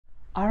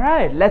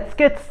Alright, let's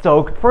get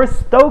stoked for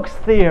Stokes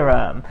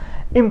Theorem.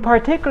 In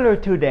particular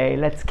today,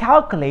 let's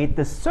calculate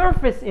the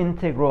surface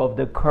integral of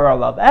the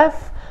curl of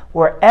f,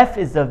 where f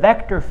is the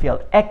vector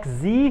field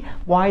xz,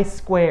 y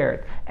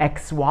squared,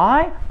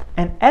 xy,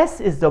 and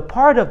s is the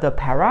part of the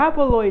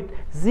paraboloid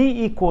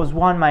z equals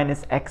 1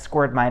 minus x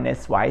squared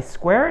minus y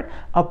squared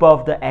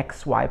above the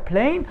xy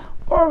plane,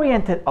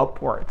 oriented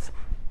upwards.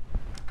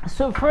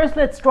 So first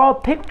let's draw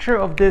a picture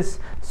of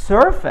this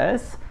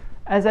surface.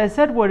 As I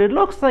said, what it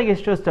looks like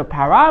is just a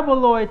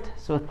paraboloid.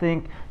 So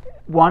think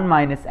 1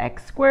 minus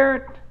x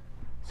squared.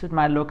 So it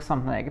might look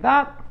something like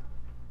that.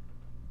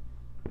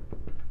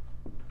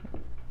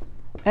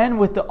 And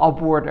with the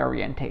upward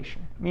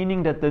orientation,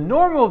 meaning that the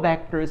normal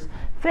vectors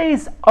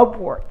face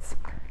upwards.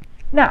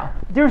 Now,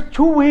 there's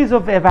two ways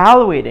of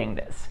evaluating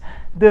this.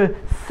 The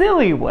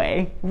silly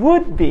way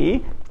would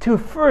be to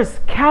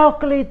first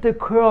calculate the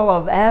curl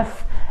of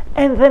f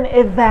and then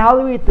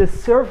evaluate the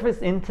surface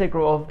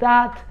integral of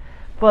that.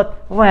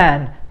 But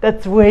man,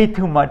 that's way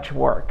too much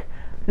work.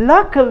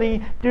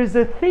 Luckily, there's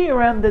a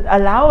theorem that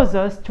allows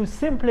us to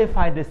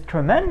simplify this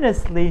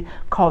tremendously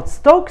called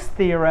Stokes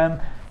Theorem.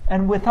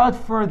 And without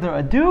further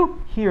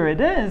ado, here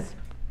it is.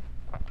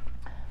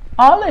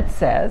 All it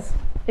says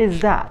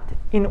is that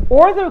in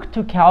order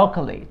to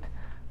calculate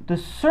the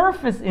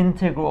surface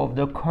integral of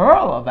the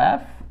curl of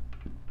f,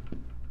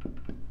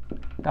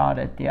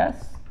 dotted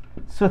yes,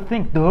 so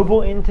think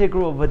double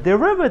integral of a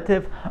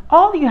derivative,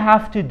 all you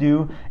have to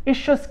do is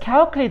just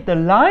calculate the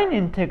line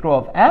integral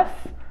of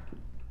f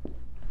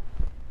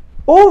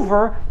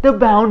over the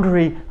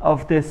boundary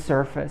of this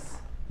surface.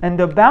 And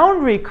the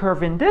boundary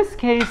curve in this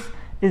case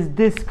is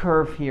this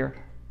curve here.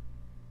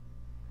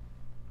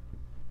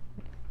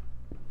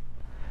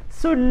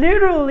 So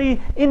literally,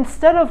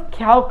 instead of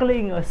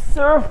calculating a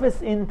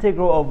surface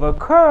integral of a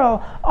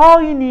curl,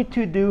 all you need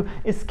to do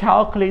is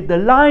calculate the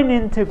line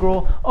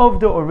integral of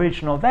the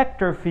original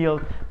vector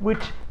field,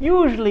 which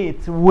usually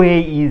it's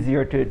way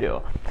easier to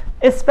do,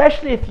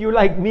 especially if you're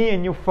like me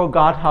and you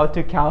forgot how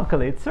to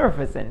calculate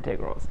surface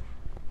integrals.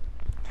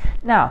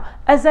 Now,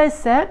 as I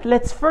said,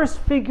 let's first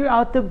figure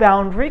out the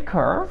boundary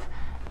curve.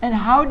 And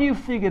how do you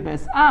figure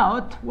this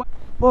out?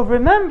 Well,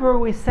 remember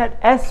we said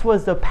S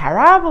was the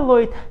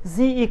paraboloid,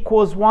 z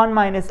equals 1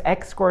 minus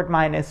x squared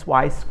minus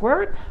y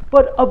squared,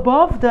 but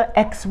above the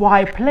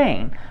xy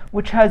plane,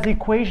 which has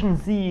equation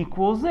z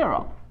equals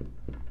 0.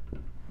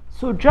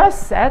 So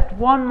just set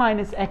 1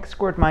 minus x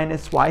squared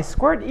minus y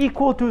squared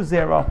equal to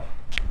 0,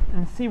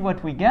 and see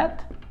what we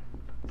get.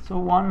 So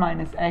 1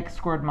 minus x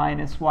squared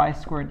minus y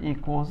squared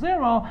equals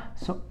 0,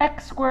 so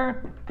x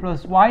squared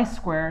plus y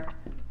squared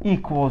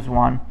equals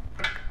 1.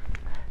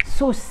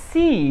 So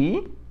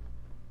C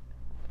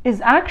is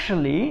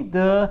actually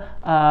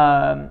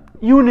the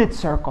unit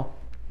circle.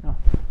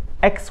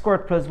 X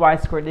squared plus y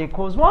squared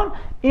equals 1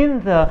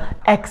 in the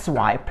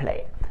xy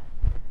plane.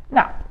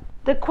 Now,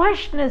 the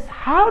question is,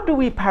 how do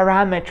we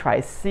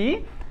parameterize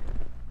C?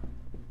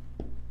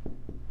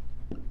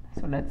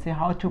 So let's see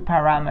how to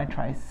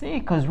parameterize C,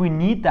 because we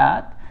need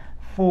that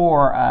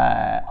for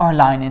our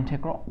line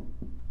integral.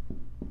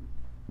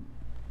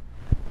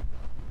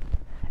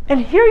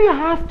 And here you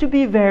have to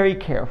be very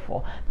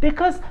careful,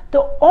 because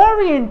the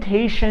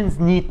orientations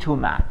need to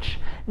match.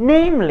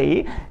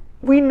 Namely,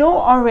 we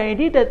know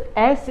already that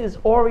S is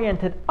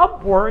oriented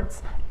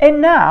upwards,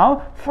 and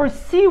now for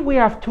C we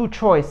have two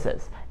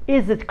choices.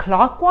 Is it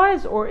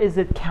clockwise or is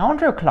it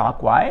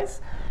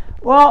counterclockwise?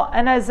 Well,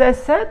 and as I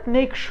said,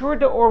 make sure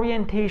the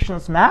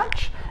orientations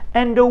match,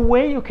 and the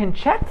way you can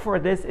check for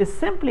this is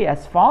simply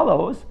as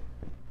follows.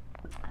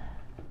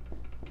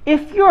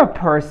 If you're a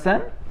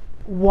person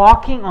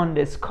walking on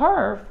this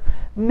curve,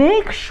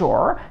 make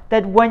sure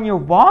that when you're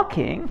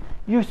walking,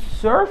 your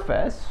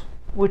surface,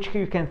 which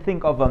you can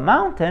think of a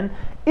mountain,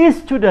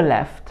 is to the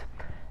left.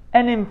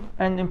 And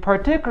in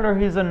particular,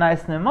 here's a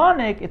nice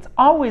mnemonic. It's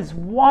always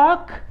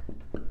walk,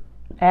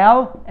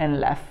 L, and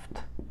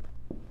left.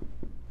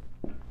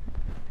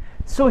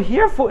 So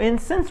here, for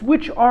instance,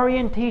 which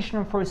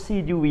orientation for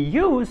C do we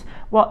use?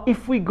 Well,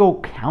 if we go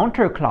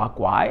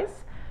counterclockwise,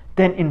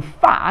 then in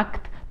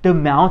fact, the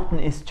mountain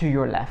is to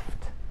your left.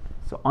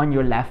 So on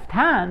your left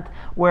hand,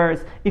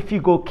 whereas if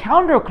you go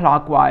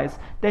counterclockwise,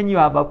 then you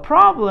have a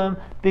problem,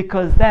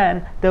 because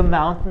then the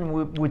mountain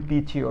would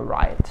be to your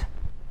right.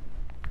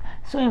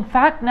 So in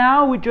fact,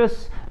 now we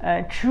just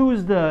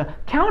choose the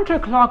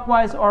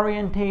counterclockwise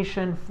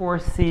orientation for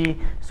C.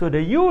 So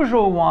the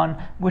usual one,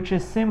 which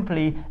is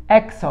simply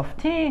x of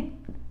t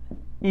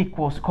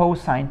equals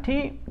cosine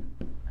t,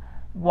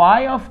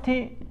 y of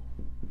t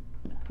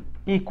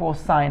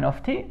equals sine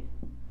of t,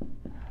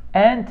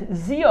 and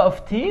z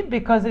of t,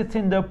 because it's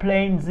in the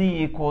plane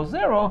z equals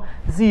 0,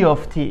 z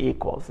of t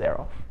equals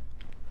 0.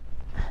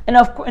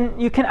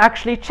 And you can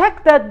actually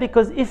check that,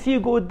 because if you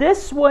go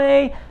this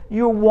way,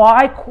 your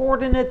y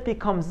coordinate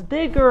becomes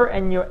bigger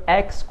and your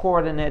x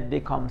coordinate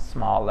becomes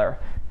smaller.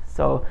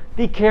 So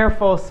be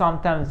careful,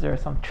 sometimes there are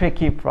some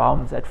tricky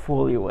problems that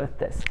fool you with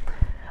this.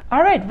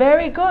 All right,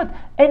 very good.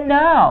 And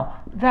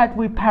now that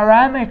we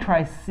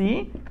parameterize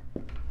C,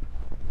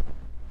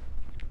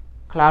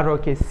 Claro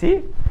que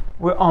sí.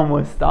 We're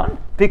almost done,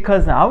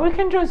 because now we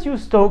can just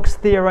use Stokes'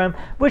 theorem,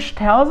 which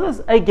tells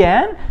us,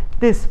 again,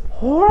 this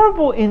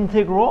horrible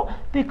integral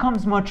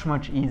becomes much,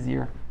 much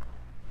easier.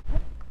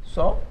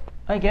 So,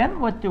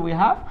 again, what do we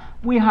have?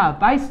 We have,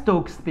 by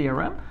Stokes'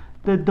 theorem,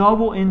 the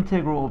double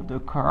integral of the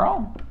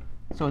curl,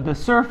 so the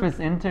surface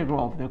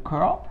integral of the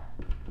curl,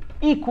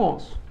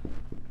 equals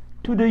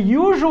to the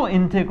usual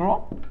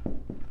integral,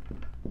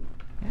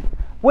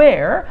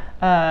 where,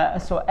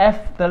 so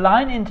f, the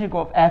line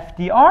integral of f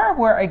dr,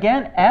 where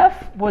again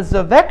f was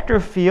the vector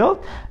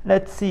field,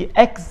 let's see,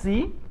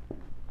 xz,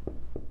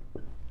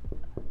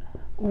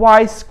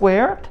 y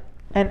squared,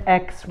 and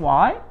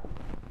xy.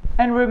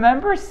 And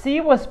remember,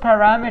 c was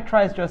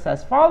parameterized just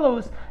as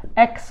follows: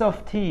 x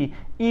of t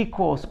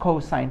equals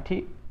cosine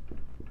t,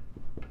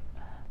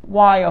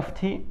 y of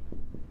t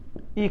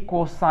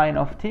equals sine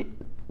of t,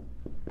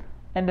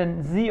 and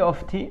then z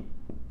of t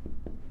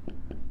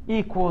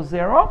equals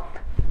 0.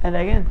 And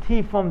again,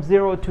 t from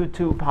 0 to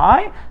 2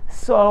 pi.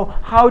 So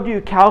how do you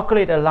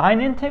calculate a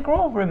line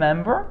integral?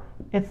 Remember,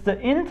 it's the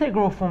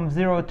integral from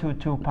 0 to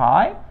 2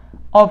 pi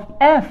of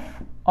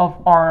f of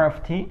r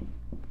of t.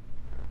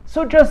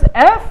 So just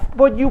f,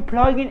 but you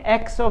plug in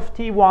x of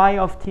t, y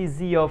of t,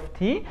 z of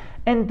t,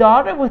 and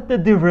dot it with the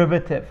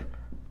derivative.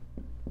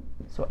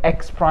 So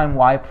x prime,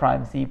 y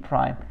prime, z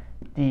prime,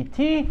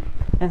 dt.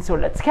 And so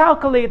let's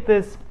calculate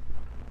this.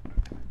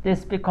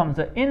 This becomes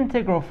the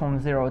integral from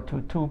 0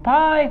 to 2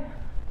 pi.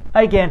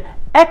 Again,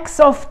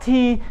 x of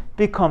t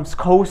becomes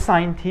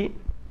cosine t.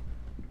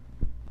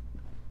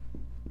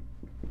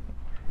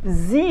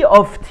 Z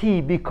of t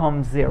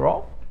becomes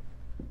 0.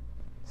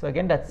 So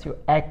again, that's your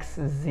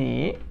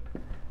xz.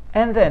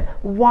 And then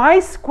y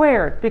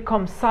squared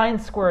becomes sine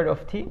squared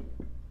of t.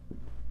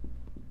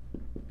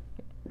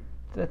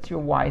 That's your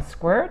y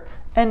squared.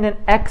 And then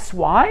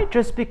xy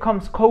just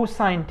becomes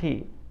cosine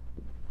t,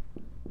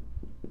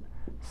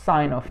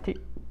 sine of t.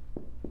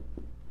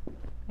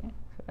 Okay,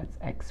 so that's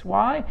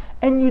xy.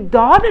 And you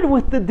dot it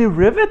with the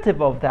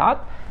derivative of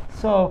that.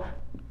 So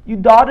you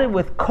dot it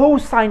with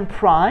cosine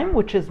prime,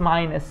 which is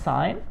minus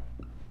sine.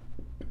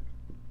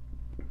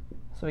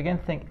 So again,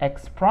 think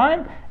x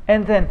prime.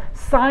 And then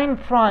sine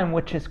prime,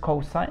 which is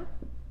cosine,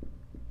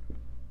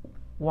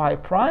 y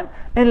prime.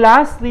 And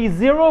lastly,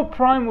 0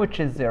 prime, which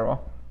is 0.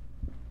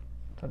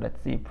 So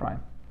that's z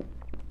prime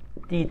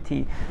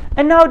dt.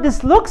 And now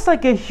this looks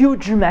like a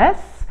huge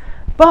mess,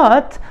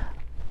 but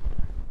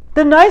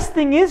the nice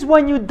thing is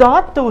when you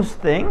dot those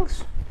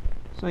things,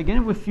 so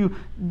again, if you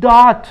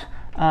dot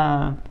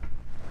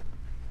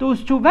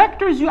those two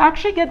vectors, you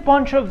actually get a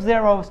bunch of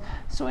zeros.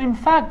 So in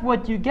fact,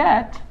 what you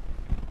get,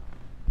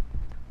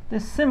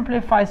 this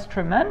simplifies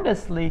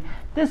tremendously.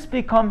 This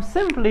becomes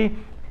simply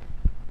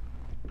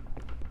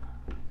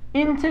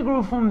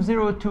integral from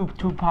 0 to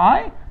 2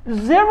 pi,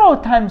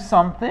 0 times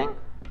something,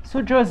 so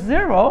just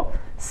 0,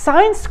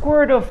 sine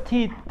squared of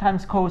t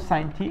times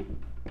cosine t,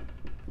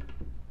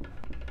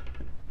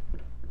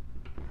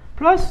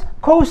 plus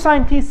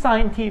cosine t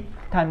sine t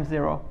times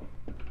 0,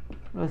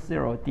 plus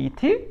 0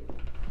 dt.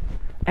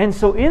 And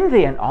so in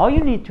the end, all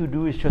you need to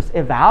do is just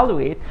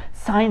evaluate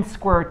sine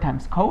squared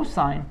times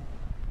cosine,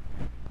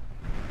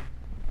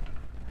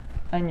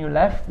 and you're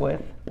left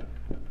with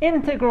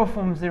integral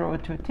from 0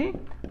 to t,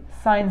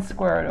 sine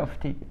squared of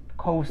t,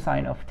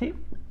 cosine of t,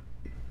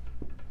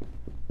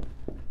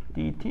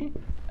 dt.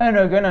 And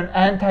again, an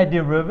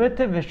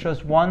antiderivative is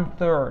just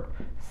 1/3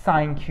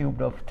 sine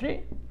cubed of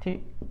 3t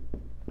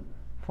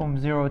from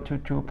 0 to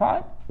 2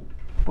 pi.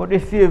 But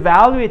if you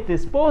evaluate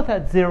this both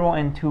at 0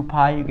 and 2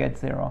 pi, you get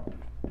 0.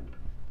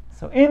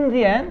 So in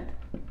the end,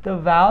 the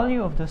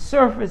value of the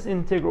surface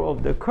integral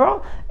of the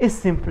curl is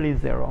simply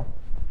 0,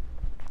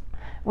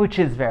 which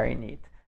is very neat.